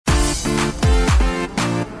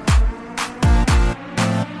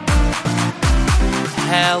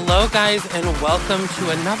Hello, guys, and welcome to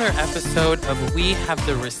another episode of We Have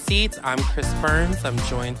the Receipts. I'm Chris Burns. I'm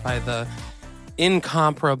joined by the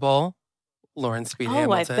incomparable Lauren Speed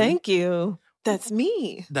Hamilton. Thank you. That's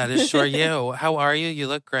me. That is sure you. How are you? You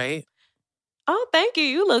look great. Oh, thank you.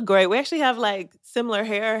 You look great. We actually have like similar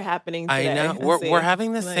hair happening today. I know. We're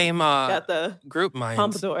having the same got the group mind.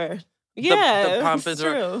 pompadour. The Yeah, pompadour. it's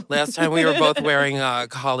true. Last time we were both wearing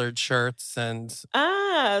collared shirts, and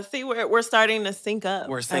see, we're starting to sync up.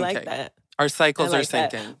 we're syncing. I like that. Our cycles I are like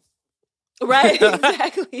that. syncing. Right,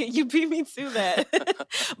 exactly. You beat me to that.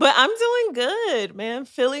 But I'm doing good, man.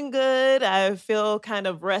 Feeling good. I feel kind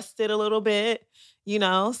of rested a little bit,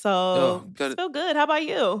 so good. I feel good. How about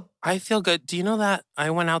you? I feel good. Do you know that I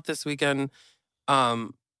went out this weekend,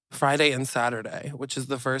 Friday and Saturday, which is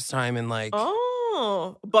the first time in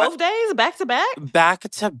Both days, back to back? back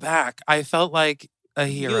to back. I felt like a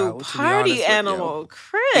hero. You to be party honest with you. animal,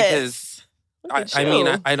 Chris. Because Look at I mean,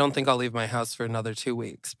 you. I don't think I'll leave my house for another 2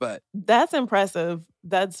 weeks, but That's impressive.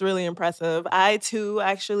 That's really impressive. I, too,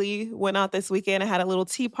 actually went out this weekend. I had a little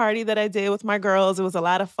tea party that I did with my girls. It was a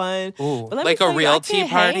lot of fun. ooh, But let me like tell a you, real I tea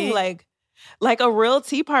can't party. hang, like a real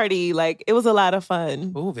tea party. Like, it was a lot of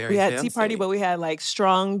fun. Ooh, very We had fancy. tea party, but we had like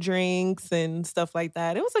strong drinks and stuff like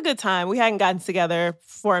that. It was a good time. We hadn't gotten together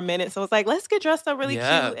for a minute. So it was like, let's get dressed up really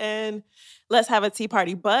Yeah. cute and let's have a tea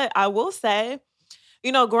party. But I will say,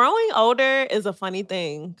 growing older is a funny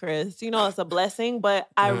thing, Chris. It's a blessing. But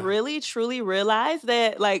I really, truly realized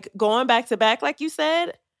that, like, going back to back, like you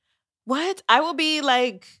said, I will be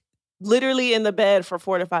like literally in the bed for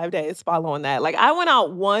 4 to 5 days following that. Like, I went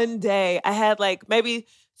out one day. I had like maybe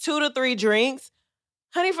 2 to 3 drinks.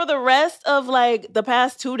 Honey, for the rest of like the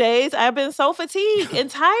past 2 days, I've been so fatigued and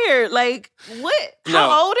tired. Like, what?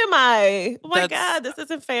 How old am I? Oh my God, this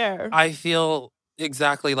isn't fair. I feel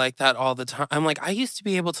exactly like that all the time. I'm like, I used to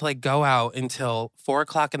be able to like go out until 4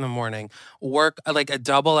 o'clock in the morning, work like a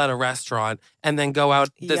double at a restaurant, and then go out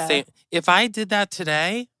the Yeah. same. If I did that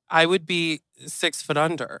today, I would be 6 foot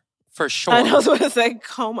under for sure. I was going to say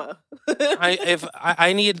coma.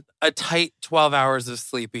 I need a tight 12 hours of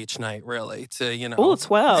sleep each night, really, to Ooh,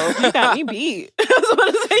 12. You got me beat. I was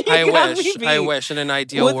going to say I wish in an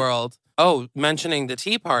ideal world. Oh, mentioning the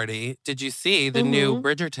tea party, did you see the new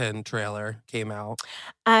Bridgerton trailer came out?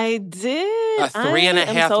 I did. A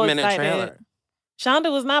 3.5 minute trailer.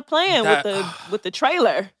 Shonda was not playing with the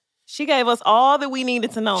trailer. She gave us all that we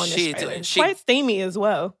needed to know in this trailer. It's quite steamy as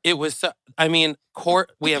well. It was so, I mean,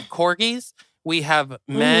 we have corgis. We have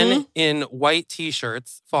men in white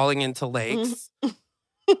T-shirts falling into lakes.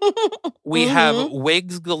 We have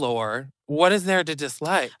wigs galore. What is there to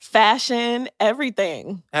dislike? Fashion,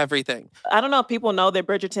 everything. Everything. I don't know if people know that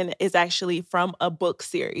Bridgerton is actually from a book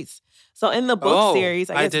series. So in the book series,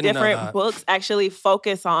 I guess different books actually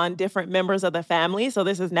focus on different members of the family. So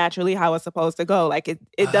this is naturally how it's supposed to go. Like it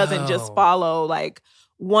doesn't just follow like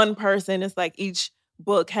one person. It's like each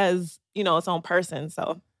book has, its own person.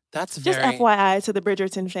 So that's just FYI to the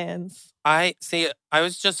Bridgerton fans. I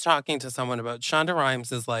was just talking to someone about Shonda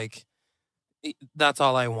Rhimes is like, that's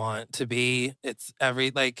all I want to be. It's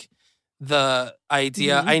the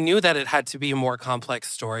idea. I knew that it had to be a more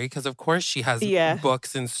complex story because, of course, she has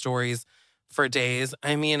books and stories for days.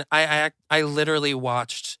 I mean, I literally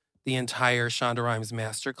watched the entire Shonda Rhimes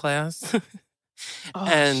masterclass.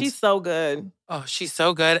 And she's so good. Oh, she's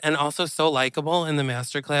so good and also so likable in the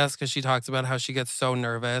masterclass because she talks about how she gets so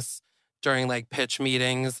nervous during like pitch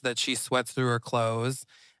meetings that she sweats through her clothes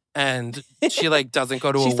and she like doesn't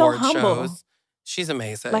go to award shows. She's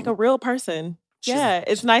amazing. Like a real person.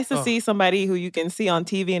 It's nice to see somebody who you can see on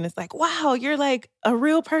TV and it's like, wow, you're like a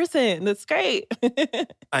real person. That's great.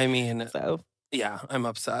 I mean, yeah, I'm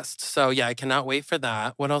obsessed. So yeah, I cannot wait for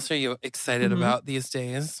that. What else are you excited about these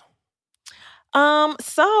days?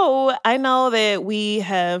 So I know that we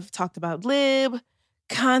have talked about Lib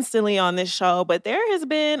constantly on this show, but there has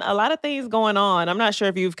been a lot of things going on. I'm not sure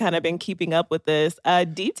if you've kind of been keeping up with this.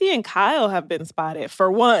 DT and Kyle have been spotted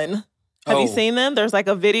for one. Have you seen them? There's like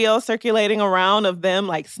a video circulating around of them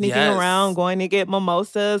like sneaking around, going to get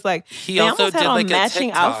mimosas. Like he they also almost did had on like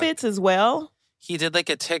matching outfits as well. He did like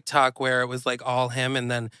a TikTok where it was like all him,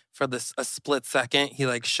 and then for a split second, he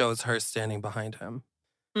like shows her standing behind him.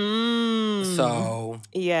 So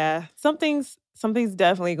yeah, something's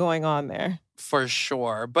definitely going on there for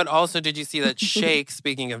sure. But also, did you see that Shake?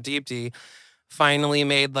 Speaking of Deep D, finally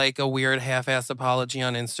made like a weird half-ass apology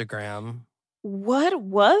on Instagram. What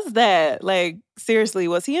was that? Like, seriously,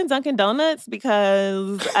 was he in Dunkin' Donuts?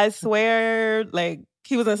 Because I swear, like,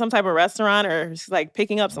 he was in some type of restaurant or like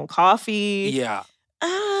picking up some coffee. Yeah.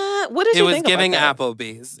 What did It you was think giving about that?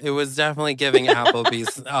 Applebee's. It was definitely giving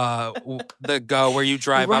Applebee's the go where you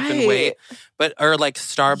drive up and wait. Right. But or like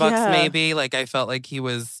Starbucks Yeah. maybe. Like I felt like he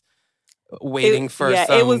was waiting It for yeah,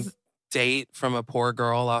 it some was date from a poor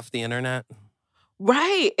girl off the internet.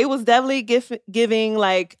 right. It was definitely giving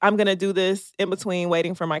like I'm gonna do this in between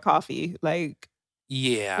waiting for my coffee. Like,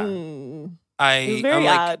 Yeah. it was I'm very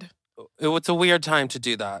like, odd. it's a weird time to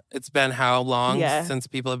do that. It's been how long Yeah. since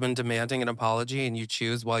people have been demanding an apology and you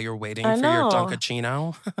choose while you're waiting I for your know.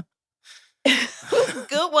 Dunkachino?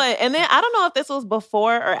 Good one. And then I don't know if this was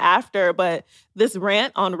before or after, but this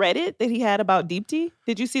rant on Reddit that he had about Deepti.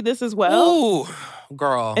 Did you see this as well? Ooh,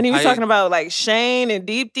 girl. And he was talking about like Shane and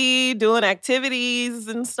Deepti doing activities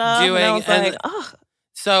and stuff. And I was like, oh,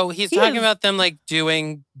 so he's talking about them like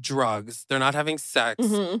doing drugs. They're not having sex.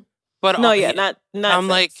 But no, yeah, not I'm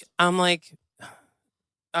like,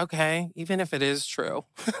 okay, even if it is true.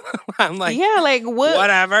 I'm like, yeah, like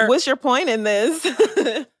whatever. What's your point in this?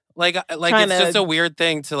 like it's just a weird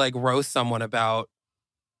thing to like roast someone about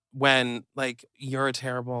when like you're a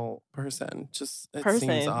terrible person. Just it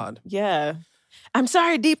seems odd. Yeah. I'm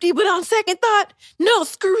sorry, Deepti, but on second thought, no,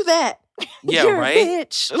 screw that. Yeah, you're right? a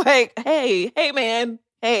bitch. Like, hey, man,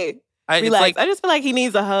 hey, relax. I just feel like he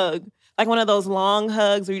needs a hug. Like one of those long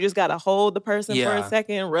hugs where you just got to hold the person for a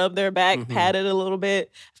second, rub their back, pat it a little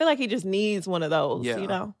bit. I feel like he just needs one of those, you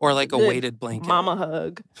know? Or like a weighted blanket. Mama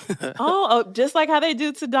hug. oh, just like how they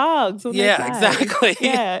do to dogs. Yeah, exactly.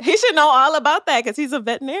 Yeah, he should know all about that because he's a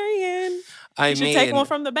veterinarian. He should take one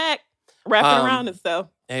from the back, wrap it around himself.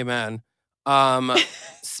 Amen.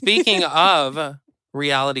 Speaking of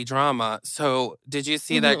reality drama, so did you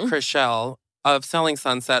see that Chrishell of Selling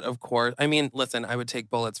Sunset, of course. I mean, listen, I would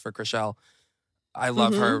take bullets for Chrishell. I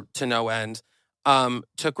love her to no end.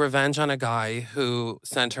 Took revenge on a guy who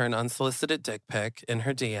sent her an unsolicited dick pic in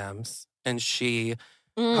her DMs. And she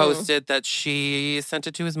posted that she sent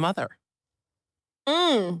it to his mother.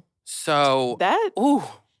 So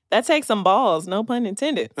that takes some balls, no pun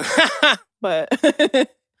intended. But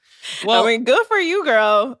well, I mean, good for you,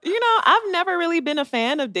 girl. You know, I've never really been a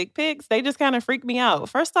fan of dick pics. They just kind of freak me out.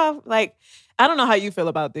 First off, like, I don't know how you feel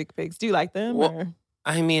about dick pics. Do you like them? Well,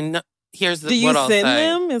 I mean, here's do you send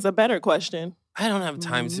them? Is a better question. I don't have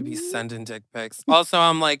time to be sending dick pics. Also,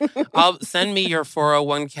 I'm like, I'll send me your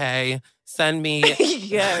 401k. Send me,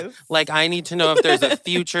 yes. Like, I need to know if there's a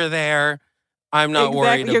future there. I'm not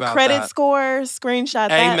worried about your credit score. Screenshot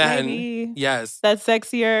that. Amen. Maybe. Yes, that's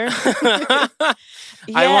sexier.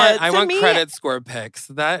 I want credit score pics.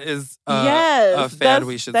 That is a fad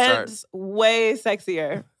we should start. That's way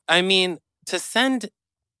sexier. I mean, to send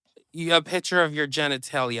a picture of your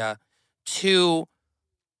genitalia to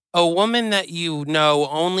a woman that you know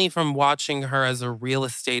only from watching her as a real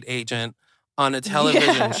estate agent on a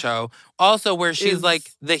television show. Also where she's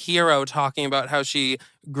like the hero talking about how she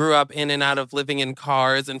grew up in and out of living in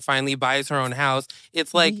cars and finally buys her own house.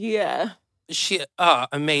 It's like,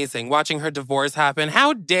 amazing. Watching her divorce happen.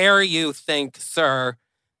 How dare you think, sir,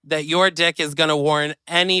 that your dick is going to warrant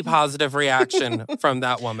any positive reaction from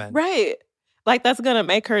that woman? Right. Like that's going to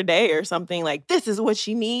make her day or something. Like, this is what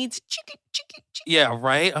she needs. Yeah,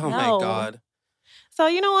 right? Oh, my God. So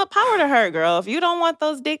you know what? Power to her, girl. If you don't want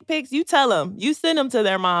those dick pics, you tell them. You send them to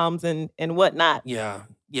their moms and whatnot. Yeah.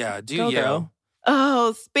 Do go, you? Girl.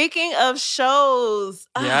 Oh, speaking of shows.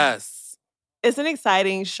 Yes. It's an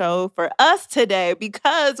exciting show for us today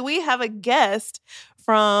because we have a guest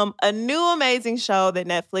from a new amazing show that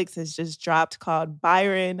Netflix has just dropped called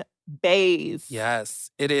Byron, Baes.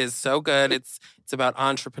 Yes, it is so good. It's about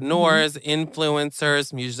entrepreneurs,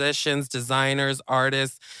 influencers, musicians, designers,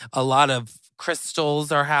 artists. A lot of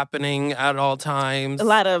crystals are happening at all times. A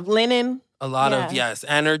lot of linen. A lot of,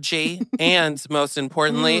 energy. And most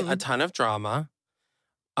importantly, a ton of drama.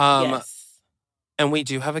 Yes. And we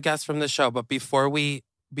do have a guest from the show. But before we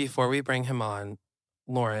bring him on,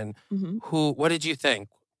 Lauren, what did you think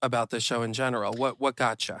about the show in general? What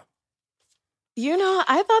got you? You know,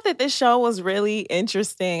 I thought that this show was really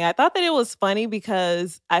interesting. I thought that it was funny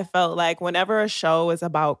because I felt like whenever a show is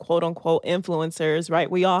about quote unquote influencers, right?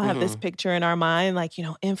 We all have this picture in our mind, like, you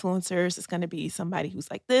know, influencers is going to be somebody who's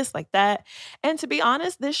like this, like that. And to be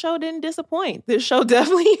honest, this show didn't disappoint. This show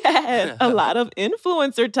definitely had a lot of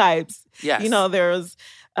influencer types. Yes. You know, there's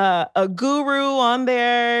a guru on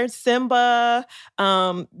there, Simba.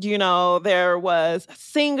 You know, there was a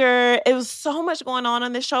singer. It was so much going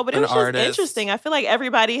on this show, but it was just interesting. I feel like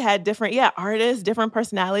everybody had different, artists, different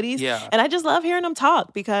personalities. Yeah. And I just love hearing them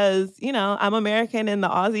talk because, you know, I'm American and the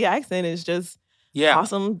Aussie accent is just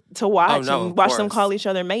awesome to watch and watch them call each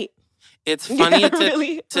other mate. It's funny to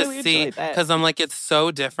really see because I'm like, it's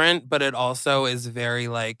so different, but it also is very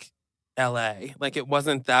like LA. Like it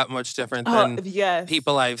wasn't that much different than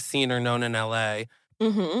people I've seen or known in LA.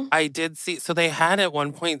 Mm-hmm. I did see, so they had at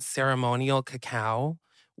one point ceremonial cacao,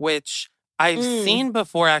 which I've seen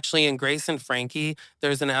before actually in Grace and Frankie.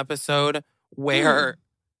 There's an episode where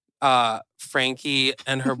Frankie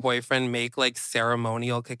and her boyfriend make like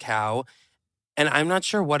ceremonial cacao. And I'm not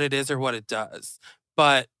sure what it is or what it does,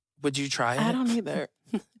 but would you try it? I don't either.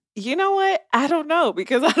 You know what? I don't know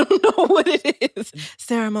because I don't know what it is.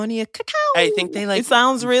 Ceremonial cacao. I think they like it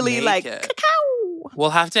sounds really like it. cacao.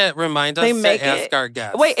 We'll have to remind us to ask our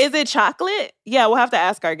guests. Wait, is it chocolate? Yeah, we'll have to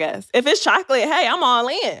ask our guests. If it's chocolate, hey, I'm all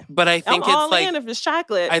in. But I think I'm all in if it's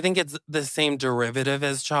chocolate. I think it's the same derivative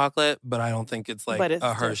as chocolate, but I don't think it's like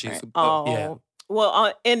a Hershey's. Oh, yeah.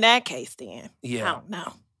 Well, in that case, then. Yeah. I don't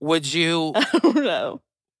know. Would you? I don't know.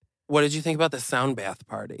 What did you think about the sound bath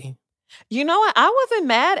party? You know what? I wasn't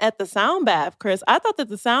mad at the sound bath, Chris. I thought that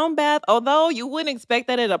the sound bath, although you wouldn't expect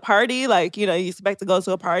that at a party, like, you expect to go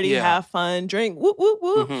to a party, have fun, drink, whoop, whoop,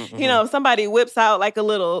 whoop. Mm-hmm, if somebody whips out like a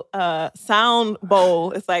little sound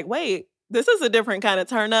bowl, it's like, wait, this is a different kind of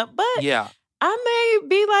turn up. But I may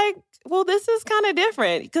be like, well, this is kind of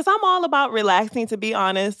different because I'm all about relaxing, to be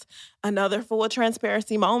honest. Another full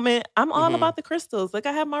transparency moment. I'm all about the crystals. Like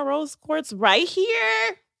I have my rose quartz right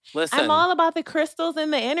here. Listen. I'm all about the crystals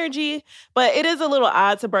and the energy, but it is a little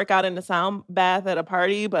odd to break out in the sound bath at a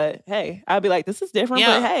party. But hey, I'd be like, this is different,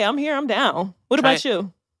 but hey, I'm here, I'm down. What about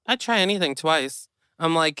you? I'd try anything twice.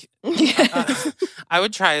 I'm like, I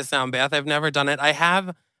would try a sound bath. I've never done it. I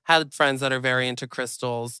have had friends that are very into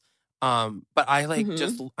crystals, but I like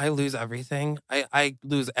I lose everything. I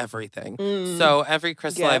lose everything. So every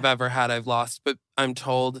crystal I've ever had, I've lost, but I'm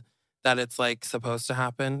told that it's like supposed to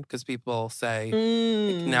happen because people say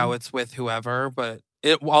like, now it's with whoever. But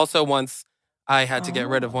it also once I had to get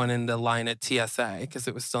rid of one in the line at TSA because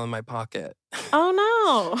it was still in my pocket.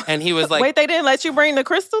 Oh no. And he was like, wait, they didn't let you bring the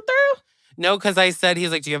crystal through? No, because I said, he's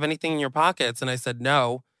like, do you have anything in your pockets? And I said,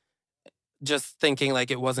 no. Just thinking like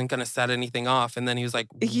it wasn't going to set anything off. And then he was like,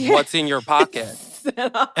 what's in your pocket?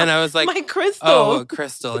 And I was like, my crystal. Oh, a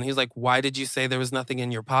crystal. And he was like, why did you say there was nothing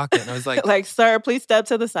in your pocket? And I was like, like, sir, please step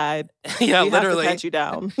to the side. Yeah, we literally. Have to pat you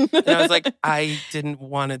down. And I was like, I didn't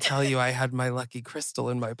want to tell you I had my lucky crystal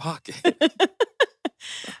in my pocket.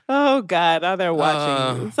 Oh, God. Now they're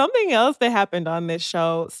watching you. Something else that happened on this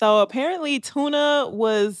show. So apparently tuna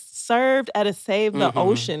was served at a Save the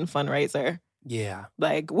Ocean fundraiser. Yeah.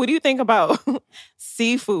 Like, what do you think about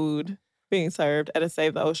seafood being served at a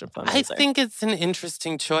Save the Ocean fundraiser? I think it's an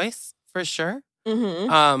interesting choice, for sure.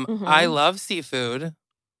 I love seafood.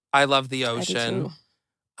 I love the ocean.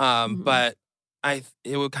 But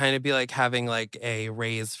it would kind of be like having like a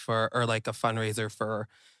raise for, or like a fundraiser for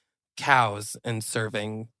cows and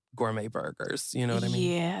serving gourmet burgers. You know what I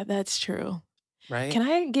mean? Yeah, that's true. Right? Can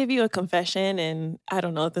I give you a confession? And I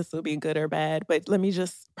don't know if this will be good or bad, but let me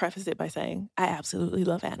just preface it by saying I absolutely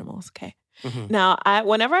love animals, okay? Now,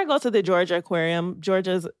 whenever I go to the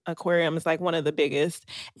Georgia's aquarium is like one of the biggest.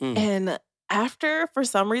 And for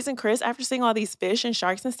some reason, Chris, after seeing all these fish and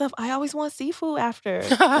sharks and stuff, I always want seafood after.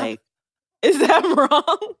 Like, is that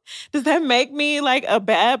wrong? Does that make me like a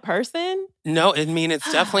bad person? No, I mean,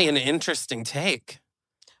 it's definitely an interesting take.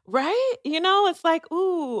 Right? It's like,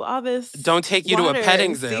 ooh, all this. Don't take you to a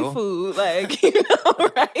petting zoo. Seafood, like,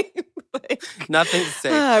 right? Like, nothing's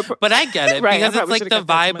safe. But I get it because it's like the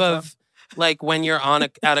vibe of like when you're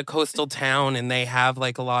at a coastal town and they have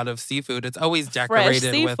like a lot of seafood. It's always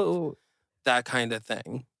decorated with that kind of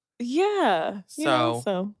thing. Yeah.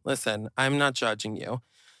 So listen, I'm not judging you.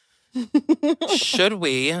 Should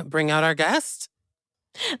we bring out our guest?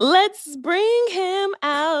 Let's bring him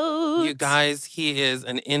out. You guys, he is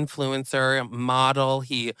an influencer, model.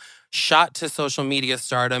 He shot to social media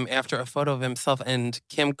stardom after a photo of himself and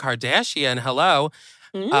Kim Kardashian,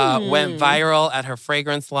 went viral at her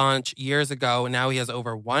fragrance launch years ago. Now he has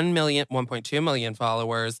over 1.2 million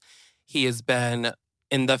followers. He has been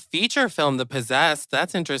in the feature film The Possessed.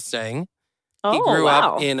 That's interesting. He grew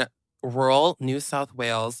up in rural New South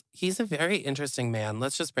Wales. He's a very interesting man.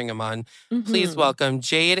 Let's just bring him on. Please welcome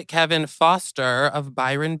Jade Kevin Foster of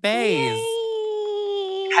Byron Baes.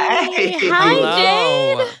 Hey.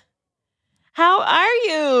 Hi, Jade. How are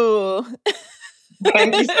you?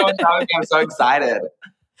 Thank you so much for having me. I'm so excited.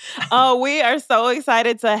 Oh, we are so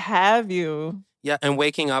excited to have you. Yeah, and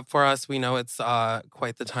waking up for us, we know it's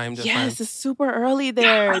quite the time difference. Yes, it's super early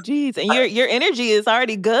there. Jeez, and your energy is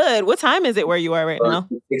already good. What time is it where you are right now?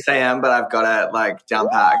 6 a.m., but I've got to like jump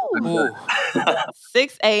back.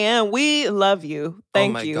 6 a.m. We love you.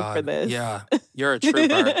 Thank you for this. Yeah, you're a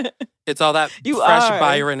trooper. It's all that fresh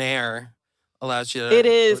Byron air allows you to It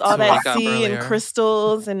is all that wake sea up and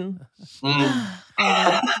crystals and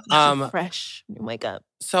fresh when you wake up.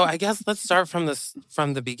 So I guess let's start from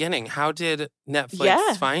the beginning. How did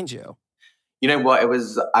Netflix find you? You know what?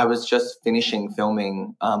 I was just finishing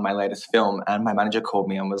filming my latest film, and my manager called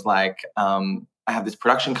me and was like, I have this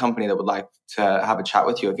production company that would like to have a chat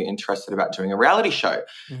with you if you're interested about doing a reality show.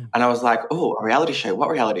 And I was like, oh, a reality show? What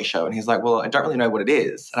reality show? And he's like, well, I don't really know what it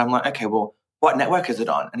is. And I'm like, okay, well, what network is it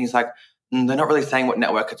on? And he's like, they're not really saying what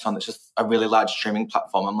network it's on. It's just a really large streaming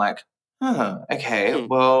platform. I'm like, okay,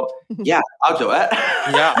 well, yeah, I'll do it.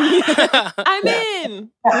 Yeah. I'm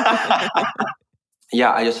in.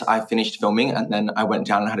 Yeah, I finished filming and then I went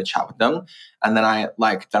down and had a chat with them. And then I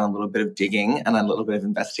done a little bit of digging and a little bit of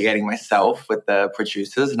investigating myself with the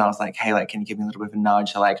producers. And I was like, hey, can you give me a little bit of a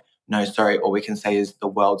nudge? They're like, no, sorry, all we can say is the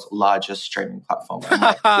world's largest streaming platform.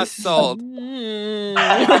 Like, sold.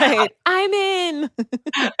 Right. I'm in.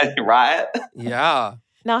 Right? Yeah.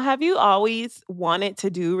 Now, have you always wanted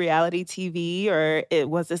to do reality TV, or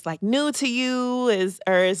was this new to you?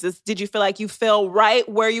 Did you feel like you fell right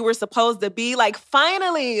where you were supposed to be? Like,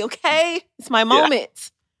 finally, okay, it's my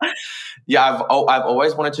moment. Yeah, I've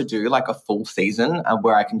always wanted to do a full season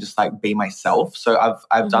where I can just be myself. So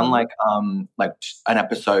I've done an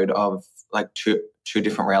episode of two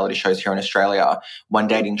different reality shows here in Australia, one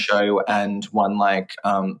dating show and one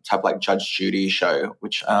type Judge Judy show,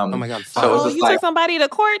 which oh my God, so it was you took somebody to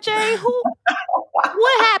court, Jay? Who?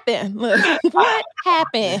 What happened? Look, what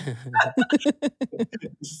happened?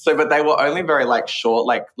 So, but they were only very short,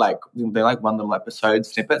 they're one little episode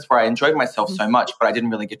snippets where I enjoyed myself so much, but I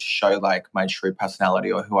didn't really get to show my true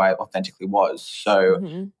personality or who I authentically was.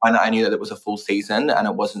 So I knew that it was a full season and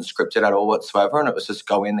it wasn't scripted at all whatsoever, and it was just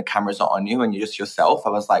go in, the cameras are on you and you're just yourself. I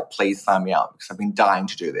was like, please sign me up because I've been dying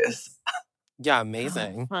to do this. Yeah,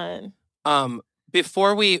 amazing. Fun.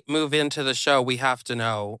 Before we move into the show, we have to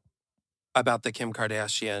know about the Kim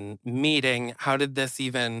Kardashian meeting. How did this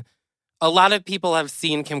even... A lot of people have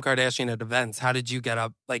seen Kim Kardashian at events. How did you get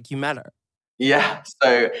up? You met her? Yeah.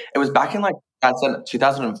 So it was back in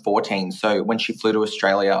 2014. So when she flew to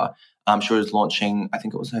Australia, she was launching, I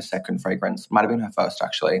think it was her second fragrance. Might have been her first,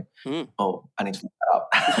 actually. Oh, I need to look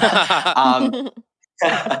that up.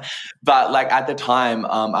 But at the time,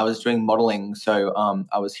 I was doing modeling. So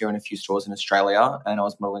I was here in a few stores in Australia and I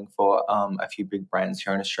was modeling for a few big brands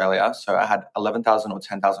here in Australia. So I had 11,000 or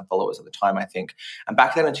 10,000 followers at the time, I think. And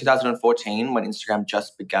back then in 2014, when Instagram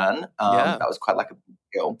just began, that was quite a big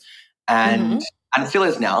deal. And it still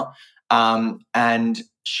is now. And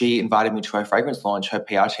she invited me to her fragrance launch. Her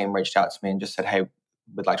PR team reached out to me and just said, hey,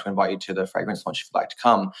 we'd like to invite you to the fragrance launch if you'd like to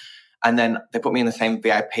come. And then they put me in the same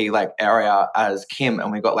VIP area as Kim,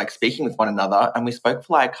 and we got speaking with one another, and we spoke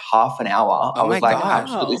for half an hour. I was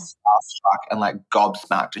absolutely starstruck and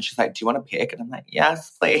gobsmacked. And she's like, "Do you want to pick?" And I'm like,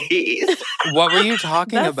 "Yes, please." What were you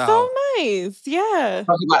talking about? That's so nice. Yeah.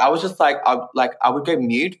 I was just I would go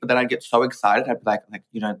mute, but then I'd get so excited. I'd be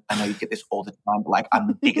I know you get this all the time, but I'm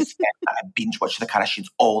the biggest fan. I binge watch the Kardashians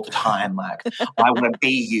all the time. I want to be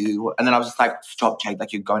you. And then I was just stop, Jade.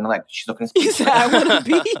 You're going to she's not going to speak. You said, I want to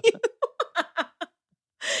be you.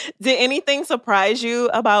 Did anything surprise you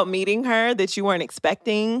about meeting her that you weren't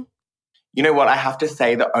expecting? You know what? I have to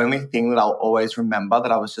say the only thing that I'll always remember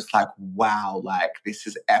that I was just wow, this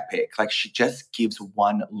is epic. She just gives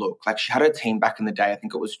one look. She had her team back in the day. I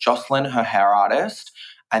think it was Jocelyn, her hair artist,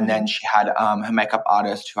 and then she had her makeup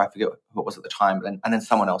artist, who I forget who it was at the time, and then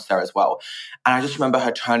someone else there as well. And I just remember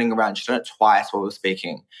her turning around. She's done it twice while we were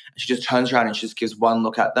speaking. She just turns around and she just gives one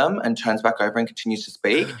look at them and turns back over and continues to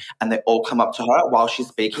speak. And they all come up to her while she's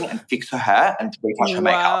speaking and fix her hair and retouch her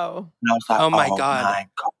makeup. And I was like, oh my God.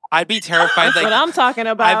 I'd be terrified. That's what I'm talking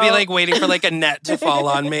about. I'd be waiting for a net to fall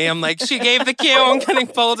on me. I'm like, she gave the cue. I'm getting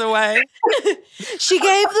pulled away. She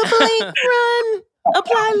gave the blink run.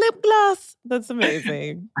 Apply lip gloss. That's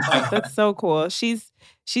amazing. That's so cool. She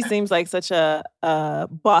seems like such a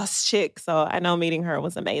boss chick. So I know meeting her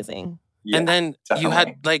was amazing. Yeah, and then definitely. You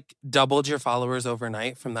had doubled your followers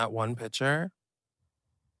overnight from that one picture.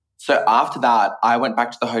 So after that, I went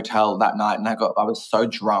back to the hotel that night and I was so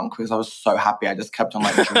drunk because I was so happy. I just kept on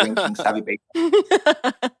drinking Savvy Beach.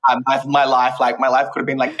 My life could have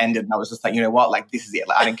been ended. And I was just you know what? This is it.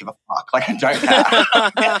 I don't give a fuck. I don't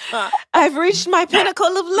care. I've reached my pinnacle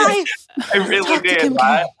of life. I really did,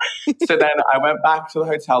 right? So then I went back to the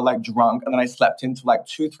hotel drunk, and then I slept until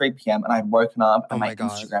 2, 3 p.m. and I'd woken up and my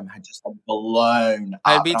Instagram had just blown up.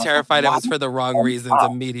 I'd be terrified it was for the wrong reasons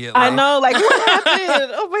immediately. I know, what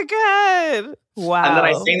happened? Oh my God. Wow. And then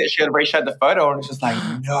I seen that she had reshared the photo and I was just like,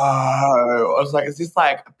 no. I was like, is this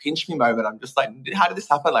like a pinch me moment? I'm just like, how did this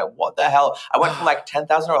happen? Like, what the hell? I went from like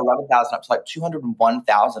 10,000 or 11,000 up to like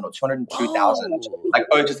 201,000 or 202,000. Like,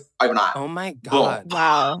 just overnight. Oh my God. Boom.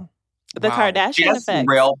 Wow. The Kardashian She has effect.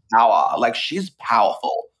 real power. Like, she's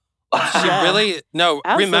powerful. She really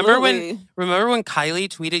remember when Kylie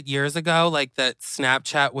tweeted years ago like that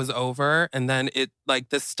Snapchat was over and then it like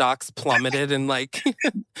the stocks plummeted and like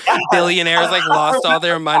billionaires like lost all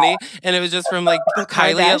their money and it was just from like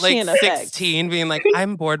Kylie at like 16 being like,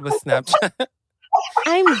 I'm bored with Snapchat.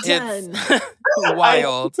 I'm done.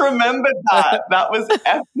 Wild. I remembered that. That was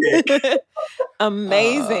epic.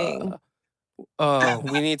 Amazing.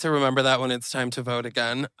 We need to remember that when it's time to vote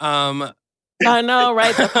again. I know,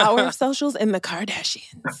 right? The power of socials and the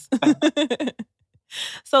Kardashians.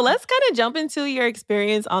 So let's kind of jump into your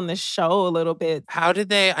experience on the show a little bit. How did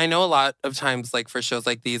they, I know a lot of times like for shows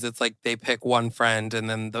like these, it's like they pick one friend and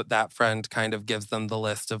then that friend kind of gives them the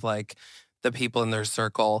list of like the people in their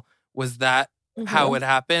circle. Was that how it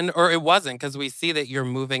happened? Or it wasn't because we see that you're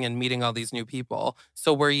moving and meeting all these new people.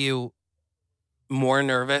 So were you more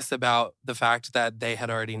nervous about the fact that they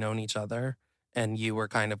had already known each other? And you were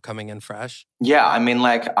kind of coming in fresh? Yeah, I mean,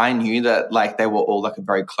 like, I knew that, like, they were all, like, a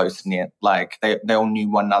very close-knit. Like, they all knew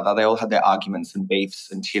one another. They all had their arguments and beefs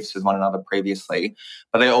and tiffs with one another previously,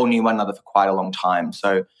 but they all knew one another for quite a long time.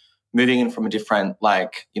 So moving in from a different,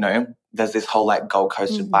 like, you know, there's this whole, like, Gold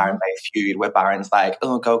Coast and Byron Bay feud where Byron's like,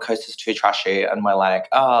 oh, Gold Coast is too trashy. And we're like,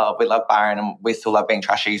 oh, we love Byron and we still love being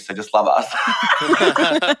trashy, so just love us.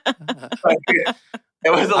 It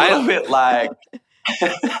was a little bit like...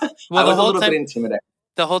 Well, I was a little bit intimidated.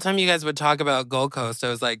 The whole time you guys would talk about Gold Coast, I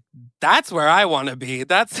was like, that's where I want to be.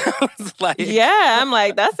 That sounds like... Yeah, I'm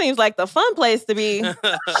like, that seems like the fun place to be.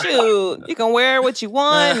 Shoot, you can wear what you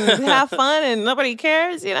want and have fun and nobody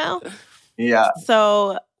cares, you know? Yeah.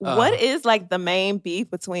 So what is like the main beef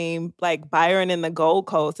between like Byron and the Gold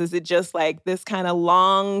Coast? Is it just like this kind of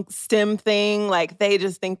long stem thing? Like they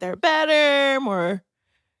just think they're better or...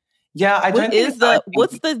 Yeah, I don't think...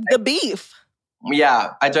 What's the beef?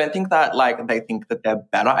 Yeah, I don't think that, like, they think that they're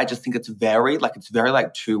better. I just think it's very, like,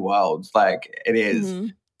 two worlds. Like, it is. Mm-hmm.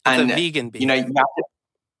 And, it's a vegan beef. You know, you have to...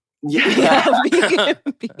 Yeah. Vegan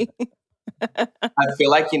beef. I feel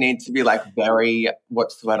like you need to be, like, very...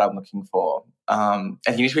 What's the word I'm looking for? And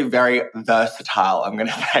you need to be very versatile, I'm going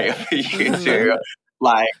to say, for you to,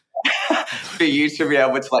 like... for you to be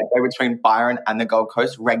able to, like, go between Byron and the Gold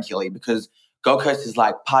Coast regularly because... Gold Coast is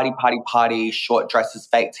like party, short dresses,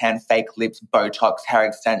 fake tan, fake lips, Botox, hair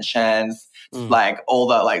extensions, like all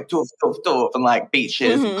the like doof, and like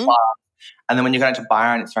beaches and clubs. And then when you go into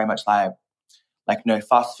Byron, it's very much like no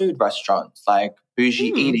fast food restaurants, like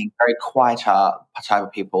bougie eating, very quieter type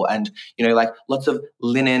of people. And, you know, like lots of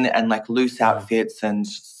linen and like loose outfits and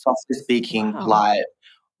softer speaking, polite,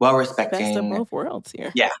 well-respecting. Best of both worlds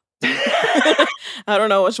here. Yeah. I don't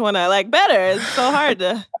know which one I like better. It's so hard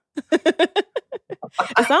to...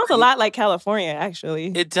 It sounds a lot like California,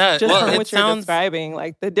 actually. It does. Just from what you're describing,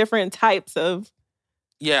 like the different types of...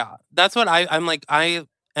 Yeah, that's what I'm like. I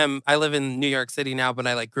live in New York City now, but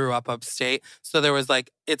I like grew up upstate. So there was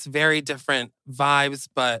like, it's very different vibes,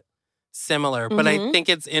 but similar. But I think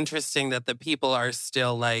it's interesting that the people are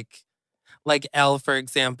still like Elle, for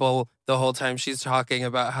example, the whole time she's talking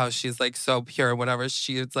about how she's like so pure, whatever.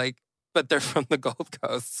 She's like, but they're from the Gold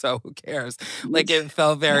Coast, so who cares? Like it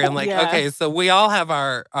felt very, I'm like, okay, so we all have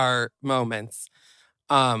our moments.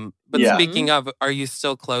 But speaking of, are you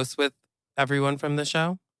still close with everyone from the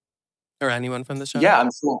show? Or anyone from the show? Yeah,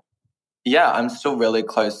 I'm still really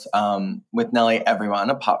close with nearly everyone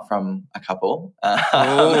apart from a couple.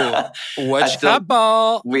 Which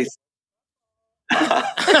couple? Tell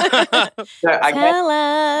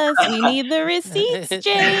us. We need the receipts,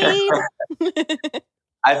 Jade.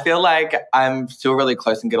 I feel like I'm still really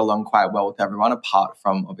close and get along quite well with everyone apart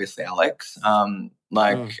from obviously Alex.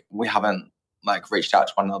 We haven't like reached out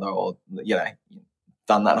to one another or, you know,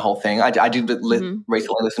 done that whole thing. I did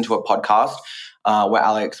recently listen to a podcast where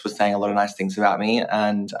Alex was saying a lot of nice things about me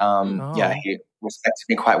and he respected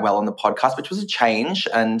me quite well on the podcast, which was a change.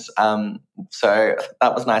 And so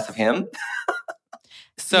that was nice of him.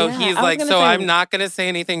 So he's like, so I'm not going to say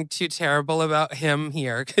anything too terrible about him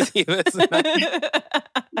here because he was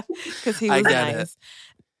nice.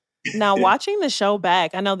 Now, watching the show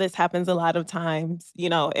back, I know this happens a lot of times, you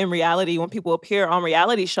know, in reality, when people appear on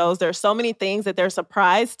reality shows, there are so many things that they're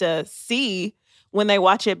surprised to see when they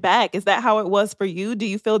watch it back. Is that how it was for you? Do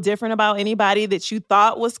you feel different about anybody that you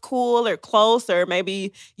thought was cool or close, or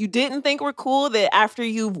maybe you didn't think were cool, that after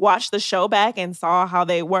you've watched the show back and saw how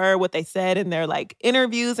they were, what they said in their like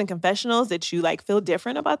interviews and confessionals, that you like feel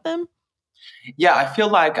different about them? Yeah, I feel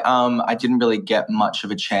like I didn't really get much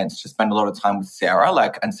of a chance to spend a lot of time with Sarah.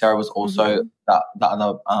 And Sarah was also the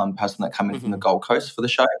other person that came in from the Gold Coast for the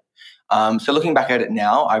show. So looking back at it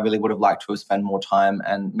now, I really would have liked to have spent more time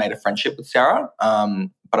and made a friendship with Sarah.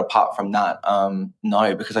 But apart from that,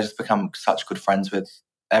 no, because I just become such good friends with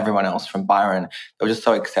everyone else from Byron. They were just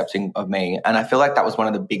so accepting of me. And I feel like that was one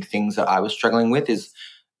of the big things that I was struggling with, is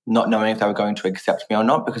not knowing if they were going to accept me or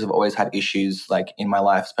not, because I've always had issues like in my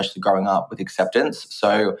life, especially growing up, with acceptance.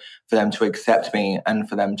 So for them to accept me and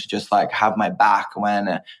for them to just like have my back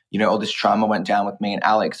when, you know, all this drama went down with me and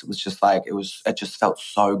Alex, it was just like, it just felt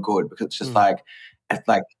so good, because it's just like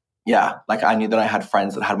I knew that I had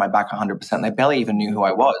friends that had my back 100%. They barely even knew who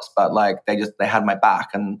I was, but like they had my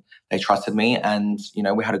back and they trusted me, and, you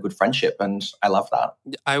know, we had a good friendship, and I love that.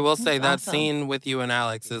 I will say that scene with you and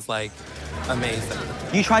Alex is like amazing.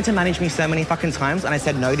 You tried to manage me so many fucking times and I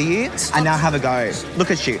said no to you, and now have a go.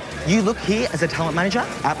 Look at you. You look here as a talent manager,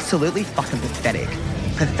 absolutely fucking pathetic.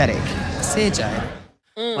 Pathetic. See you, Jade.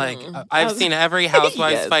 Like, I've seen every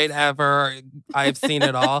Housewives fight ever. I've seen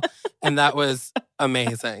it all. And that was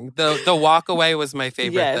amazing. The walk away was my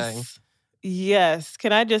favorite thing. Yes.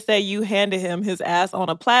 Can I just say, you handed him his ass on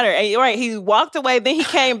a platter. And, right, he walked away, then he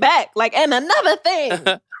came back. Like, and another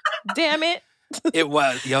thing. Damn it. It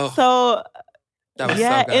was, yo. So, that was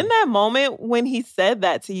so good. In that moment when he said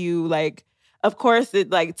that to you, like, of course, it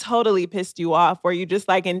like totally pissed you off. Were you just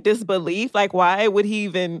like in disbelief? Like, why would he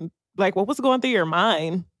even, like, what was going through your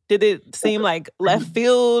mind? Did it seem like left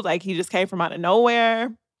field? Like he just came from out of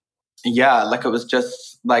nowhere? Yeah, like it was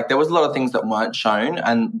just like there was a lot of things that weren't shown,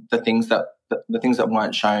 and the things that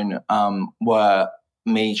weren't shown were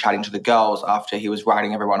me chatting to the girls after he was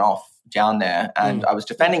writing everyone off down there, and I was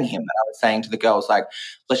defending him, and I was saying to the girls, like,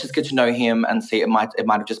 let's just get to know him and see. It might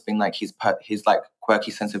have just been like his like quirky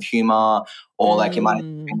sense of humor, or like it might have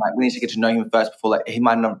been like, we need to get to know him first before, like he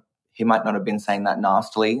might not have been saying that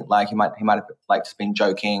nastily. Like he might have like just been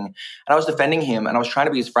joking. And I was defending him, and I was trying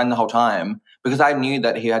to be his friend the whole time, because I knew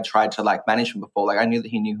that he had tried to like manage me before. Like I knew that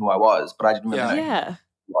he knew who I was, but I didn't really know who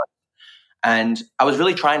he was. And I was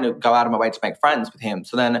really trying to go out of my way to make friends with him.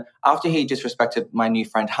 So then after he disrespected my new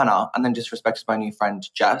friend Hannah, and then disrespected my new friend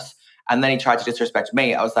Jess, and then he tried to disrespect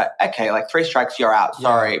me, I was like, okay, like 3 strikes, you're out.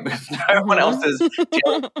 Sorry, because no one else is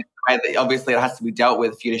dealing with the way that obviously it has to be dealt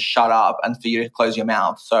with for you to shut up and for you to close your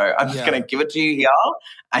mouth. So I'm just going to give it to you here,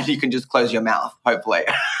 and you can just close your mouth, hopefully.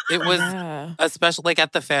 It was, especially like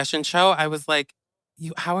at the fashion show, I was like,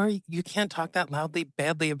 you can't talk that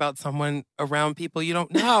badly about someone around people you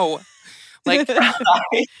don't know. Like, but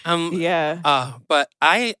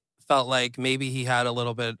I felt like maybe he had a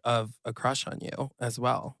little bit of a crush on you as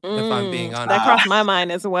well, if I'm being honest. That crossed my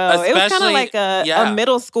mind as well. It was kind of like a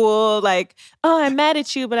middle school, like, oh, I'm mad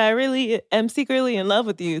at you, but I really am secretly in love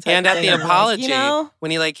with you. And at the apology, when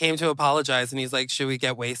he like came to apologize and he's like, should we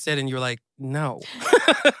get wasted? And you were like, no.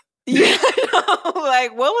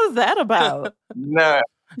 Like, what was that about? No.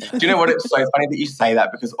 Do you know what? It's so funny that you say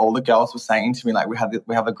that, because all the girls were saying to me, like, we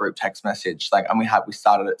have a group text message, like, and we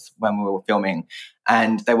started it when we were filming,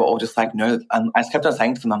 and they were all just like, no. And I kept on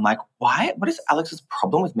saying to them, I'm like, why? What is Alex's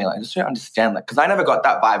problem with me? Like, I just don't understand that, because I never got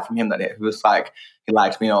that vibe from him that he was like he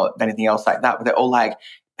liked me or anything else like that. But they're all like,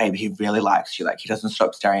 babe, he really likes you. Like, he doesn't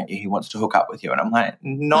stop staring at you. He wants to hook up with you. And I'm like,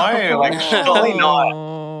 no, like, surely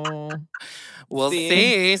not. We'll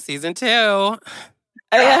see. Season 2.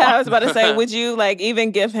 Yeah, I was about to say, would you like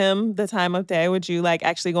even give him the time of day? Would you like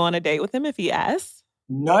actually go on a date with him if he asked?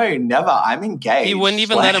 No, never. I'm engaged. He wouldn't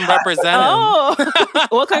even let him represent him. Oh,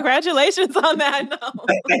 well, congratulations on that. No.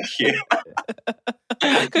 Thank you.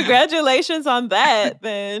 Congratulations on that,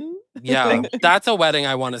 then. Yeah, that's a wedding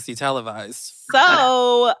I want to see televised.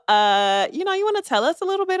 So, you want to tell us a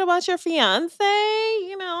little bit about your fiance?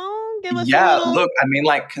 Give us a little... look, I mean,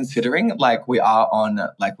 like, considering, like, we are on,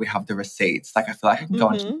 like, we have the receipts, like, I feel like I can go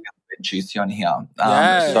into a bit juicy on here.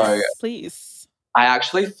 Yes. So, please. I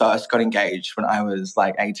actually first got engaged when I was,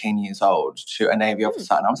 like, 18 years old to a Navy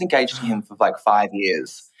officer, and I was engaged to him for, like, 5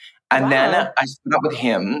 years. And then I split up with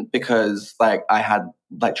him because, like, I had,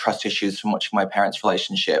 like, trust issues from watching my parents'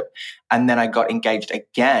 relationship. And then I got engaged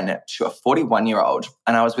again to a 41-year-old,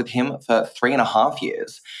 and I was with him for 3.5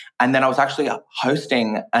 years. And then I was actually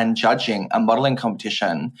hosting and judging a modeling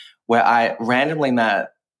competition where I randomly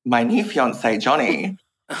met my new fiancé, Johnny.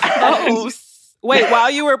 Oh, wait, while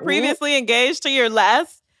you were previously engaged to your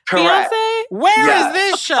last Correct. fiance? Where is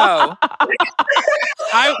this show?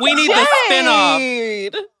 We need the spin-off.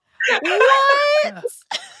 Jade. What?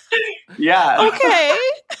 Yeah. Okay.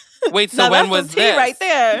 Wait, so now when that's was some tea this? right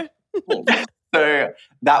there. So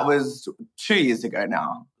that was 2 years ago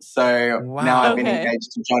now. So now I've been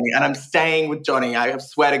engaged to Johnny, and I'm staying with Johnny. I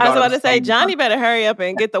swear to God. I was about to say, Johnny better hurry up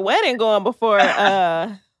and get the wedding going before,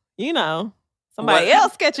 somebody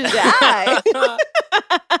else catches your eye.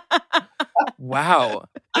 Wow.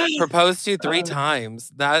 Proposed to 3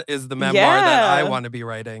 times. That is the memoir that I want to be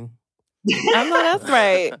writing. I know that's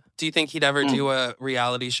right. Do you think he'd ever do a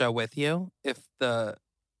reality show with you if the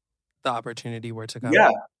opportunity were to come?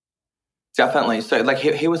 Yeah, definitely. So like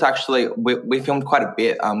he was actually, we filmed quite a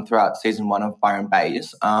bit throughout season 1 of Byron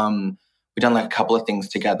Baes. We've done like a couple of things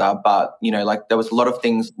together, but like there was a lot of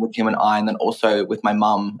things with him and I, and then also with my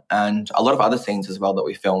mum, and a lot of other scenes as well that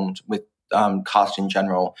we filmed with cast in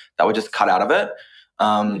general that were just cut out of it.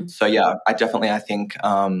 So yeah, I think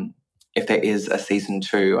if there is a season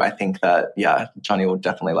 2, I think that, Johnny will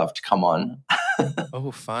definitely love to come on.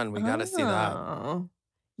 Oh, fun. We got to see that.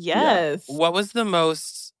 Yes. Yeah. What was the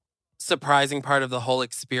most surprising part of the whole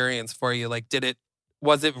experience for you? Like,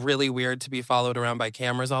 was it really weird to be followed around by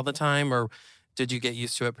cameras all the time, or did you get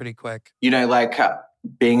used to it pretty quick?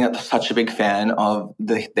 Being such a big fan of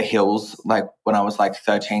the Hills, like when I was like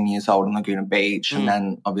 13 years old in Laguna Beach, and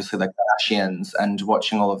then obviously the Kardashians, and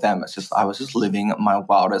watching all of them, I was just living my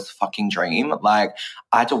wildest fucking dream. Like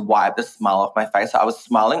I had to wipe the smile off my face. I was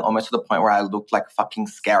smiling almost to the point where I looked like fucking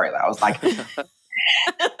scary. Like, I was like,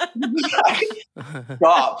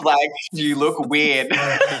 stop, like you look weird.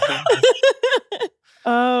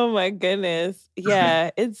 Oh my goodness. Yeah,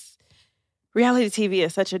 reality TV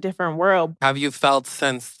is such a different world. Have you felt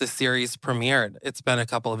since the series premiered? It's been a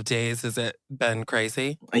couple of days. Has it been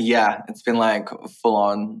crazy? Yeah, it's been like full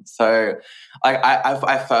on. So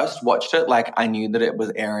I first watched it, like I knew that it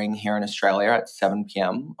was airing here in Australia at 7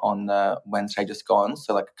 p.m. on the Wednesday just gone,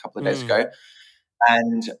 so like a couple of days ago.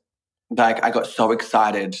 And like I got so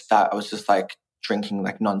excited that I was just like drinking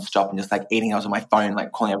like nonstop and just like eating. I was on my phone,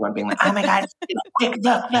 like calling everyone, being like, "Oh my God, quick,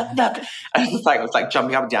 look!" And I was like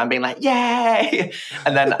jumping up and down, being like, "Yay!"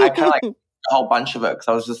 And then I kind of like a whole bunch of it because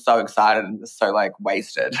I was just so excited and just so like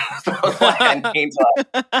wasted. So I was like, I need to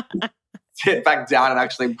like sit back down and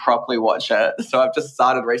actually properly watch it. So I've just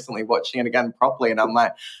started recently watching it again properly, and I'm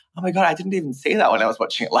like, oh my God, I didn't even see that when I was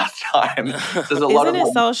watching it last time. There's a lot of Isn't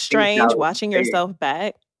it so strange watching yourself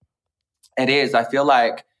back? It is. I feel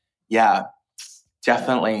like, yeah.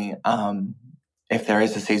 Definitely, if there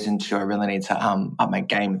is a season 2, I really need to up my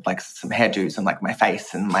game with like some hairdos and like my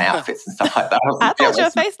face and my outfits and stuff like that. I thought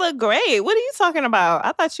your face looked great. What are you talking about?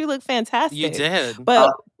 I thought you looked fantastic. You did.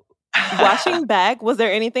 But watching back, was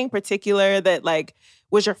there anything particular that like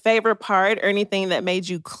was your favorite part, or anything that made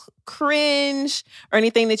you cringe, or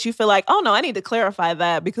anything that you feel like, oh no, I need to clarify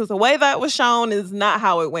that because the way that was shown is not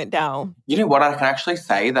how it went down? You know what? I can actually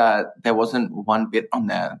say that there wasn't one bit on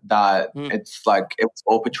there that it's like it was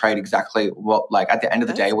all portrayed exactly what, like at the end of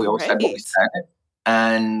the day, we all said what we said.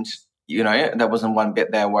 And, there wasn't one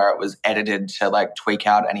bit there where it was edited to like tweak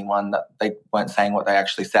out anyone that they weren't saying what they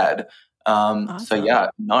actually said. Awesome. So yeah,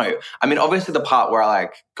 no. I mean, obviously the part where I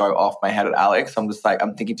like go off my head at Alex, I'm just like,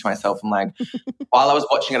 I'm thinking to myself, I'm like, while I was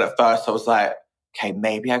watching it at first, I was like, okay,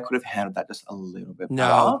 maybe I could have handled that just a little bit better.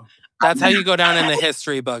 No, that's how you go down in the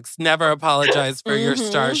history books. Never apologize for your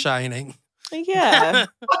star shining. Yeah.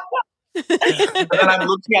 And then I'm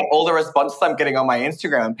looking at all the responses I'm getting on my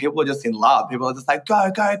Instagram, and people are just in love. People are just like,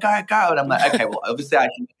 go, go, go, go. And I'm like, okay, well, obviously I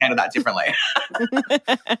can handle that differently.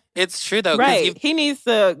 It's true, though. Right. He needs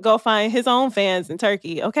to go find his own fans in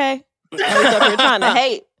Turkey, okay? He's up here trying to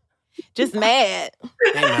hate. Just mad.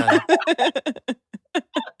 Amen.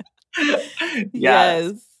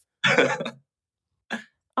 Yes.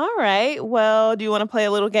 All right. Well, do you want to play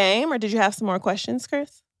a little game, or did you have some more questions,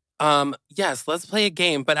 Chris? Yes, let's play a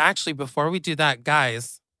game. But actually, before we do that,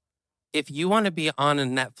 guys, if you want to be on a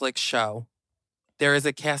Netflix show, there is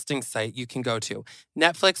a casting site you can go to,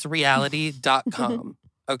 netflixreality.com.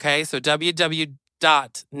 Okay, so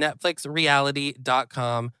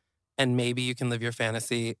www.netflixreality.com, and maybe you can live your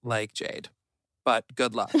fantasy like Jade. But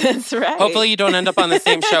good luck. That's right. Hopefully you don't end up on the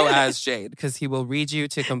same show as Jade, because he will read you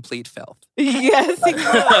to complete filth. Yes, he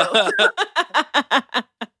will.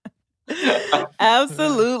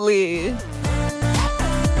 Absolutely.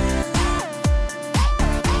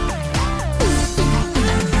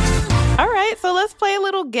 All right, so let's play a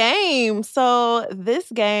little game. So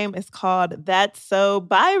this game is called That's So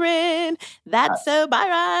Byron. That's So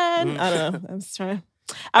Byron. I don't know. I'm just trying.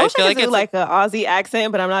 I wish feel I like could do it's like an Aussie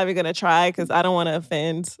accent, but I'm not even going to try because I don't want to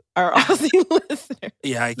offend our Aussie listeners.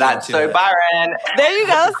 Yeah, I can't That's do so it. Byron. There you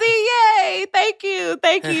go. See, yay. Thank you.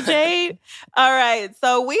 Thank you, Jade. All right.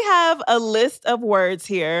 So we have a list of words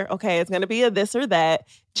here. Okay. It's going to be a this or that.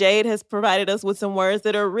 Jade has provided us with some words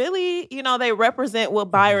that are really, they represent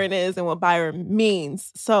what Byron is and what Byron means.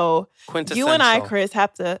 So you and I, Chris,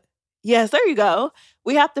 have to, yes, there you go.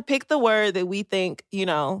 We have to pick the word that we think,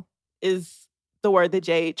 is the word that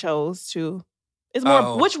Jade chose to, is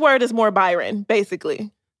more, which word is more Byron,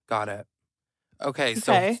 basically. Got it. Okay.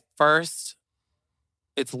 So first,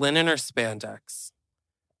 it's linen or spandex.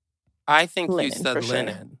 I think linen, you said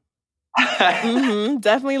linen. Sure.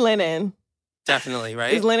 Definitely linen. Definitely,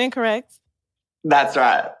 right? Is linen correct? That's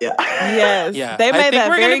right. Yeah. Yes. Yeah. They made that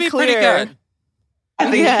very clear. Pretty good.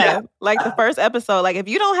 I think, like the first episode. Like, if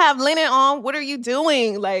you don't have linen on, what are you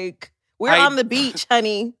doing? Like, we're on the beach,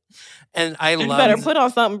 honey. And you better put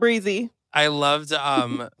on something breezy. I loved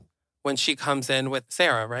when she comes in with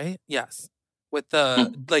Sarah, right? Yes. With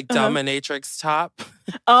the dominatrix top.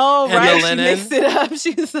 Oh, right. She mixed it up.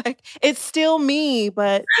 She was like, it's still me,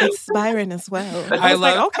 but it's Byron as well. I was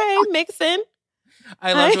like, okay, mixing.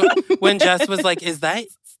 I loved when Jess was like, is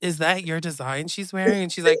that your design she's wearing?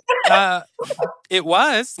 And she's like, it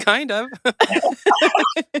was, kind of.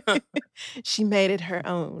 She made it her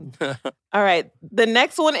own. All right. The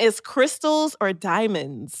next one is crystals or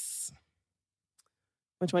diamonds.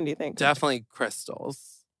 Which one do you think? Definitely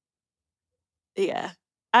crystals. Yeah.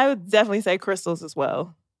 I would definitely say crystals as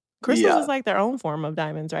well. Crystals is like their own form of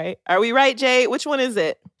diamonds, right? Are we right, Jade? Which one is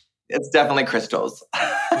it? It's definitely crystals.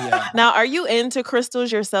 Yeah. Now, are you into crystals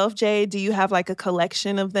yourself, Jade? Do you have like a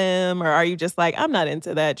collection of them? Or are you just like, I'm not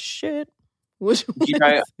into that shit? Which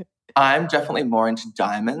one I'm definitely more into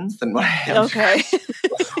diamonds than what I am. Okay.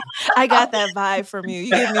 I got that vibe from you.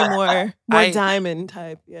 You give me more diamond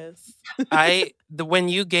type, yes. When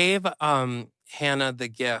you gave Hannah the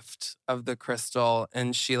gift of the crystal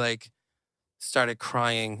and she like started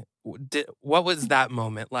crying, what was that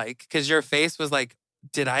moment like? Because your face was like,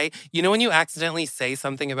 when you accidentally say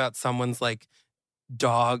something about someone's like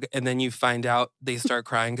dog and then you find out they start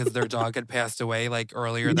crying because their dog had passed away like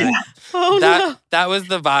earlier that was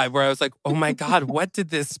the vibe where I was like, oh my God, what did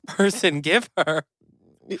this person give her?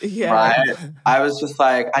 Yeah. Right. I was just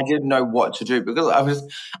like, I didn't know what to do because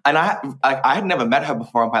I had never met her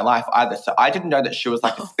before in my life either. So I didn't know that she was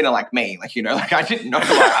like a spinner like me. Like, I didn't know.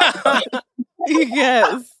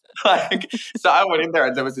 Yes. So I went in there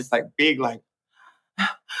and there was this like big, like,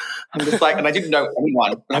 I'm just like, and I didn't know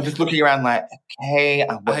anyone. And I'm just looking around like, okay,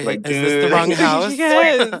 what do I do? Is this the wrong house?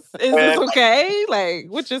 Yes. Is this okay? Like,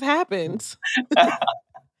 what just happened? I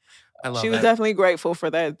love she was definitely grateful for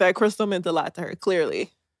that. That crystal meant a lot to her,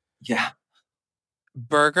 clearly. Yeah.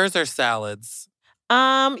 Burgers or salads?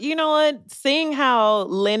 You know what? Seeing how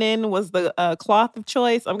linen was the cloth of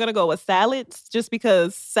choice, I'm going to go with salads just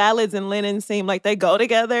because salads and linen seem like they go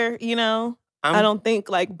together, I don't think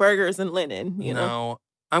like burgers and linen, you know?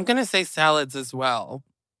 I'm going to say salads as well.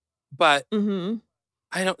 But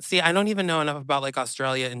I don't even know enough about like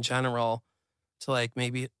Australia in general to like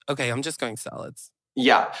maybe, okay, I'm just going salads.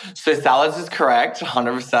 Yeah. So salads is correct,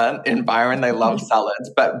 100%. In Byron, they love salads.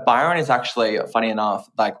 But Byron is actually, funny enough,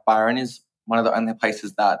 like Byron is one of the only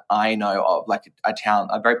places that I know of, like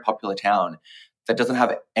a very popular town that doesn't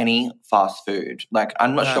have any fast food. Like,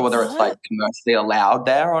 I'm not sure whether it's like commercially allowed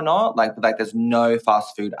there or not. Like there's no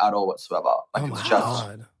fast food at all whatsoever. Like it's just,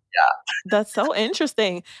 That's so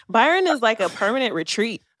interesting. Byron is like a permanent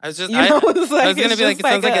retreat. I was going to be like, it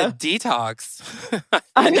sounds like a detox.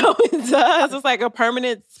 I know it does. It's like a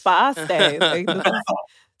permanent spa stay. Like,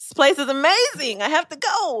 this place is amazing. I have to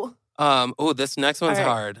go. This next one's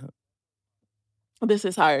hard. This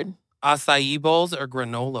is hard. Acai bowls or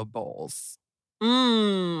granola bowls?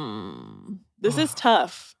 This is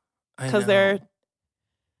tough. Because they're,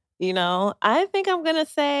 I think I'm going to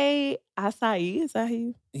say acai. Is that how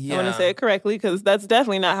you? Yeah. I want to say it correctly because that's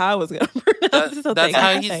definitely not how I was going to pronounce it. That's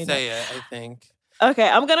how you say it, I think. Okay,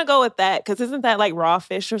 I'm going to go with that because isn't that like raw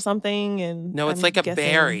fish or something? And no, it's like a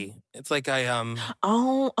berry. It's like I'm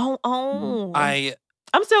still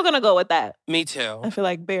going to go with that. Me too. I feel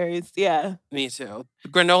like berries, yeah. Me too.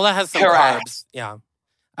 Granola has some carbs. Yeah.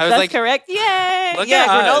 That's correct. Yay!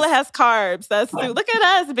 Granola has carbs. Look at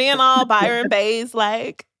us being all Byron Baes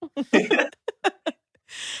like.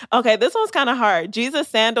 Okay, this one's kind of hard. Jesus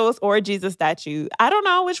sandals or Jesus statue. I don't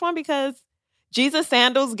know which one because Jesus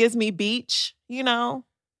sandals gives me beach,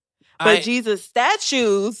 but Jesus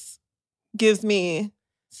statues gives me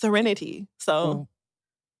serenity. So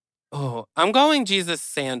Oh, I'm going Jesus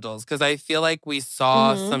sandals because I feel like we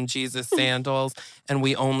saw some Jesus sandals and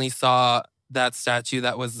we only saw that statue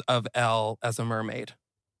that was of Elle as a mermaid.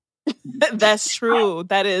 That's true.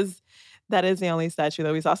 That is the only statue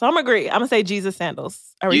that we saw. So I'm agree. I'm gonna say Jesus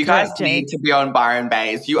sandals. Are we You correct, guys Jade? need to be on Byron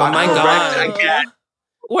Baes. You are my correct God. again.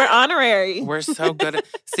 We're honorary. We're so good at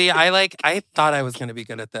see, I thought I was gonna be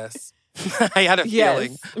good at this. I had a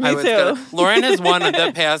feeling me I was too. gonna. Lauren has won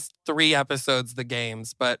the past 3 episodes, the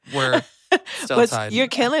games, but we're still tied. You're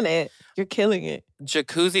killing it. You're killing it.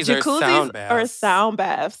 Jacuzzis are sound baths. Or sound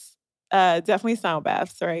baths. Definitely sound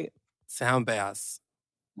baths, right? Sound baths.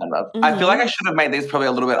 I feel like I should have made these probably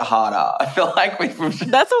a little bit harder. I feel like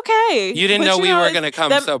That's okay. You didn't know we were going to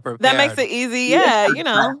come so prepared. That makes it easy. Yeah,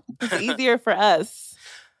 it's easier for us.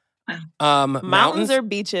 Mountains or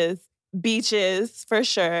beaches? Beaches, for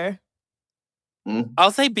sure. I'll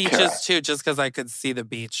say beaches too, just because I could see the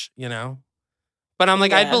beach, But I'm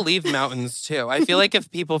like, I'd believe mountains too. I feel like if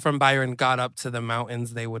people from Byron got up to the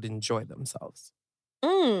mountains, they would enjoy themselves.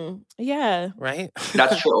 Yeah. Right?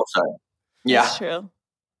 That's true also. Yeah. That's true.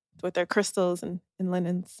 With their crystals and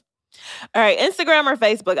linens. All right, Instagram or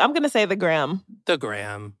Facebook? I'm going to say the gram. The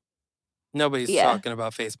gram. Nobody's talking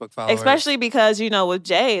about Facebook followers. Especially because, with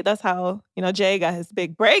Jade, that's how, Jade got his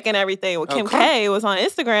big break and everything with Kim K was on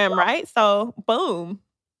Instagram, right? So, boom.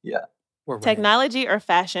 Yeah. Technology or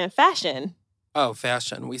fashion? Fashion. Oh,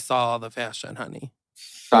 fashion. We saw all the fashion, honey.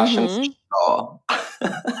 Fashion.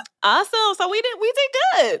 Awesome. So we did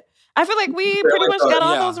good. I feel like we pretty much got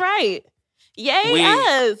all those right. Yay,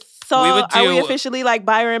 us. So are we officially like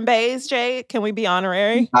Byron Baes, Jade? Can we be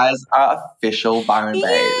honorary? You guys are official Byron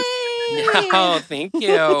Baes. Oh, thank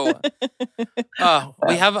you.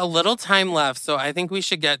 We have a little time left, so I think we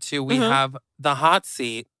should get to, we have the hot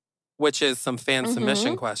seat, which is some fan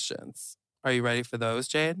submission questions. Are you ready for those,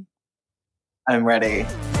 Jade? I'm ready.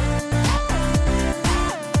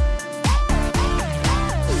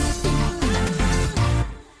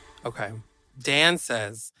 Okay. Dan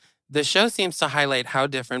says, the show seems to highlight how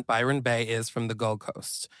different Byron Bay is from the Gold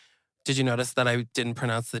Coast. Did you notice that I didn't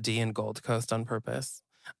pronounce the D in Gold Coast on purpose?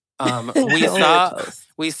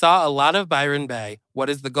 We saw a lot of Byron Bay. What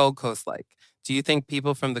is the Gold Coast like? Do you think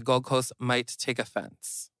people from the Gold Coast might take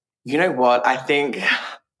offense? You know what? I think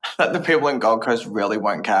that the people in Gold Coast really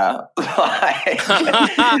won't care.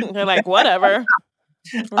 They're like, whatever.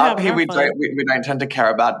 Up here, we don't tend to care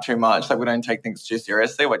about it too much. Like, we don't take things too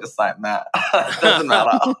seriously. We're just like, nah, it doesn't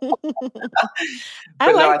matter.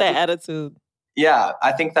 I like that attitude. Yeah,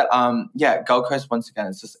 I think that Gold Coast, once again,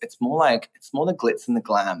 it's more the glitz and the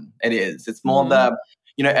glam. It is. It's more the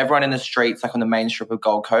everyone in the streets, like on the main strip of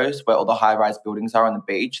Gold Coast, where all the high-rise buildings are on the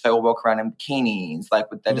beach. They all walk around in bikinis,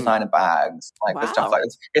 like with their designer bags, like the stuff like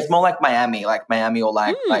it's more like Miami or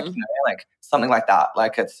like something like that.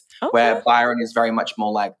 Like it's where Byron is very much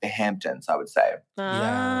more like the Hamptons, I would say.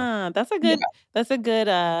 That's a good.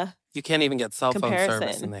 You can't even get cell phone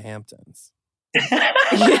service in the Hamptons.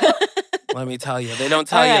 Let me tell you, they don't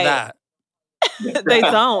tell you that. They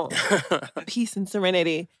don't. Peace and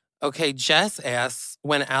serenity. Okay, Jess asks,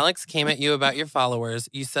 when Alex came at you about your followers,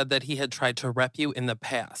 you said that he had tried to rep you in the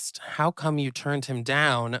past. How come you turned him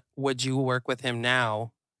down? Would you work with him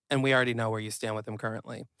now? And we already know where you stand with him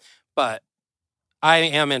currently. But I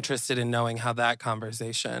am interested in knowing how that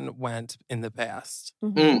conversation went in the past.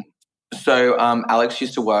 So Alex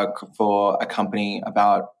used to work for a company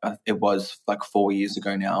about, it was like 4 years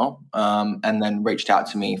ago now, and then reached out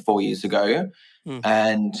to me 4 years ago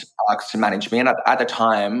and asked to manage me. And at the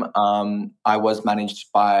time, I was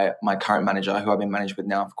managed by my current manager, who I've been managed with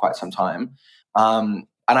now for quite some time. And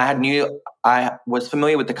I was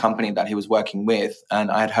familiar with the company that he was working with,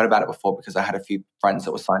 and I had heard about it before because I had a few friends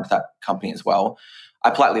that were signed to that company as well. I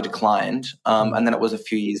politely declined. And then it was a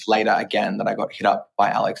few years later again that I got hit up by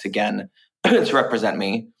Alex again to represent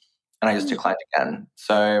me. And I just declined again.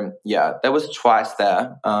 So yeah, there was twice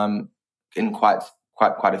there in quite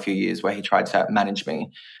a few years where he tried to manage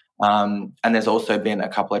me. And there's also been a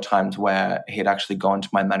couple of times where he'd actually gone to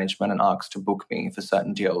my management and asked to book me for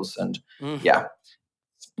certain deals. And yeah.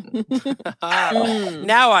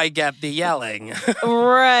 Now I get the yelling.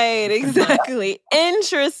 Right, exactly.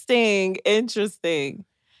 Interesting.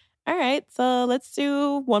 All right, so let's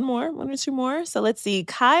do one or two more. So let's see.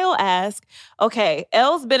 Kyle asked, okay,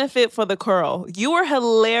 Elle's benefit for the curl. You were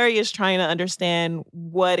hilarious trying to understand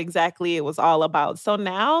what exactly it was all about. So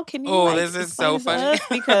now can you this is so funny.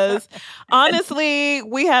 Because honestly,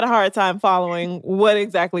 we had a hard time following what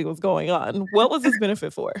exactly was going on. What was this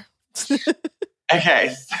benefit for?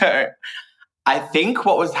 Okay, so I think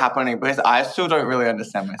what was happening, because I still don't really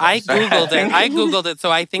understand myself. I Googled it,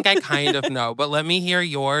 so I think I kind of know. But let me hear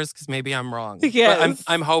yours, because maybe I'm wrong. Yes. But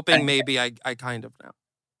I'm hoping maybe I kind of know.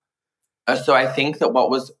 So I think that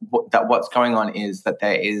what's going on is that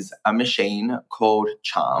there is a machine called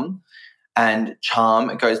Charm, and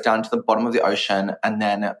Charm goes down to the bottom of the ocean and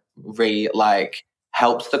then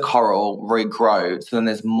helps the coral regrow. So then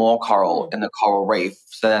there's more coral in the coral reef.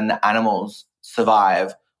 So then the animals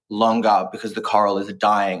survive longer because the coral is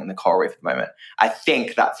dying in the coral reef at the moment. I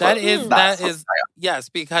think that is yes,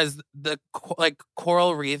 because the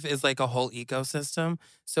coral reef is like a whole ecosystem,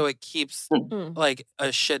 so it keeps like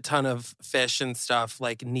a shit ton of fish and stuff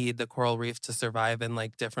like need the coral reef to survive and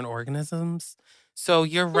like different organisms. So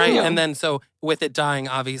you're right, and then so with it dying,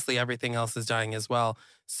 obviously everything else is dying as well.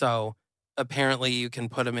 So apparently you can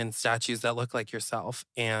put them in statues that look like yourself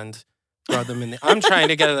and throw them in. I'm trying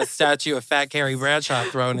to get a statue of Fat Carrie Bradshaw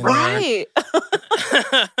thrown in there. Right.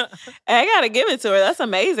 I gotta give it to her. That's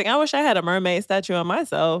amazing. I wish I had a mermaid statue of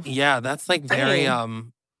myself. Yeah, that's like very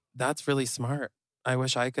that's really smart. I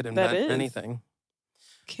wish I could invent anything.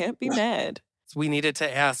 Can't be mad. So we needed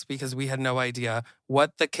to ask because we had no idea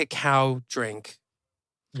what the cacao drink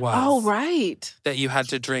was. Oh, right. That you had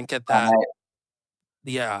to drink at that.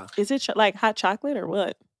 Yeah. Is it like hot chocolate or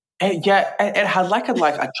what? It had like a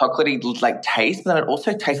chocolatey taste, but then it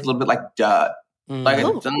also tastes a little bit like dirt. Like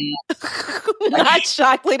not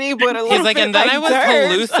chocolatey, but a little He's like, bit and then like I was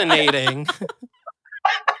dirt. Hallucinating.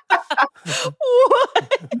 What?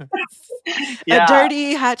 Yeah. A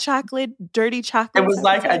dirty hot chocolate, dirty chocolate. It was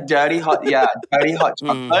like a dirty hot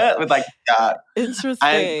chocolate with like dirt.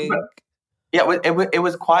 Interesting. It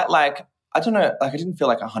was quite like, I don't know, like I didn't feel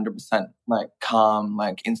like 100% like calm,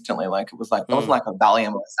 like instantly. Like it was like, it wasn't like a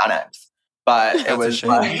Valium or a Xanax, but it was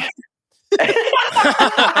like.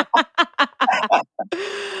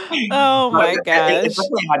 Oh my gosh. It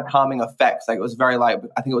definitely had calming effects. Like it was very like,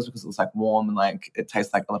 I think it was because it was like warm and like it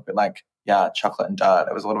tastes like a little bit like, chocolate and dirt.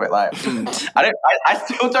 It was a little bit like, I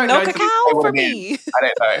still don't know. No cacao for me.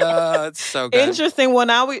 I don't know. It's so good. Interesting. Well,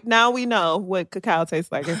 now we know what cacao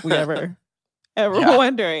tastes like if we ever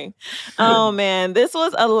wondering. Oh man, this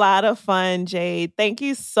was a lot of fun, Jade. Thank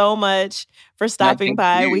you so much for stopping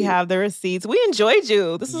by. We have the receipts. We enjoyed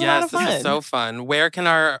you. This was a lot of fun. Yes, this is so fun. Where can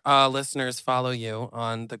our listeners follow you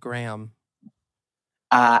on the gram?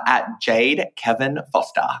 At Jade Kevin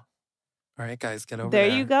Foster. All right, guys, get over there.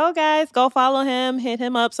 There you go, guys. Go follow him, hit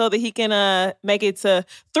him up so that he can make it to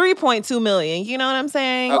 3.2 million. You know what I'm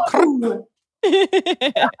saying? Okay.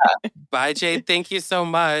 Bye, Jade. Thank you so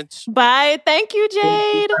much. Bye. Thank you, Jade.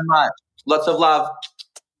 Thank you so much. Lots of love.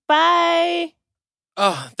 Bye.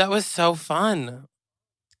 Oh, that was so fun.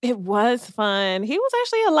 It was fun. He was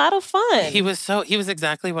actually a lot of fun. He was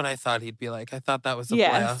exactly what I thought he'd be like. I thought that was a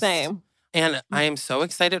blast. Same. And I am so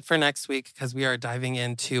excited for next week because we are diving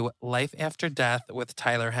into Life After Death with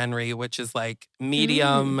Tyler Henry, which is like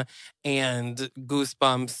Medium and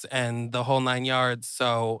Goosebumps and the whole 9 yards.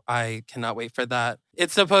 So I cannot wait for that.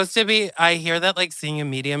 It's supposed to be, I hear that like seeing a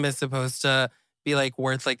medium is supposed to be like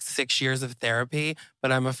worth like 6 years of therapy,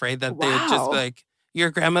 but I'm afraid that they would just be like, your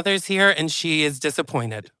grandmother's here and she is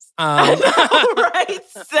disappointed. Right,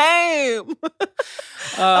 same.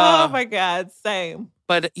 Oh my God, same.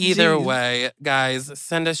 But either way, guys,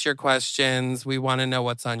 send us your questions. We want to know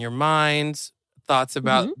what's on your mind, thoughts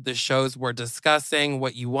about the shows we're discussing,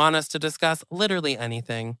 what you want us to discuss, literally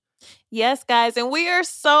anything. Yes, guys. And we are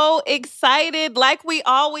so excited, like we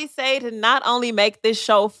always say, to not only make this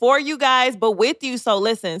show for you guys, but with you. So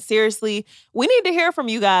listen, seriously, we need to hear from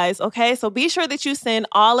you guys, okay? So be sure that you send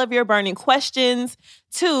all of your burning questions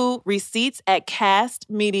to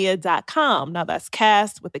receipts@castmedia.com. Now that's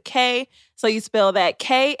cast with a K. So you spell that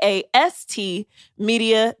KAST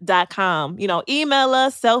media.com. You know, email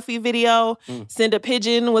us, selfie video, send a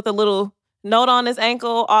pigeon with a little note on his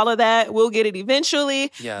ankle, all of that. We'll get it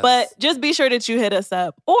eventually. Yes. But just be sure that you hit us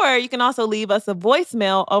up. Or you can also leave us a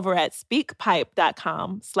voicemail over at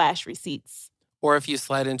speakpipe.com/receipts. Or if you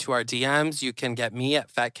slide into our DMs, you can get me at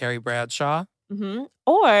Fat Carrie Bradshaw.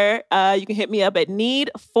 Or you can hit me up at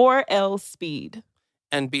Need4L Speed.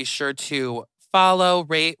 And be sure to follow,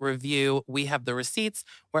 rate, review. We have the receipts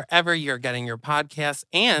wherever you're getting your podcasts.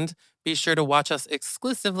 And be sure to watch us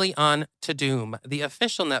exclusively on To Doom, the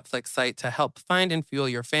official Netflix site to help find and fuel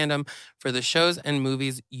your fandom for the shows and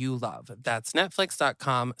movies you love. That's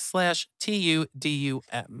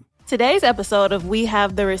netflix.com/TUDUM. Today's episode of We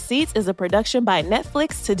Have the Receipts is a production by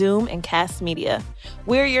Netflix, Tudum, and Cast Media.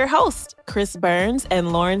 We're your hosts, Chris Burns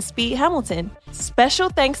and Lauren Speed Hamilton. Special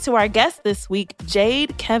thanks to our guest this week,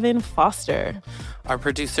 Jade Kevin Foster. Our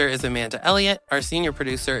producer is Amanda Elliott. Our senior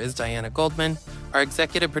producer is Diana Goldman. Our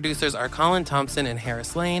executive producers are Colin Thompson and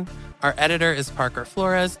Harris Lane. Our editor is Parker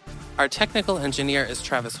Flores. Our technical engineer is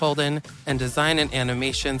Travis Holden. And design and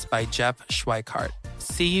animations by Jeff Schweikart.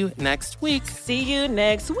 See you next week. See you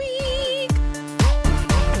next week.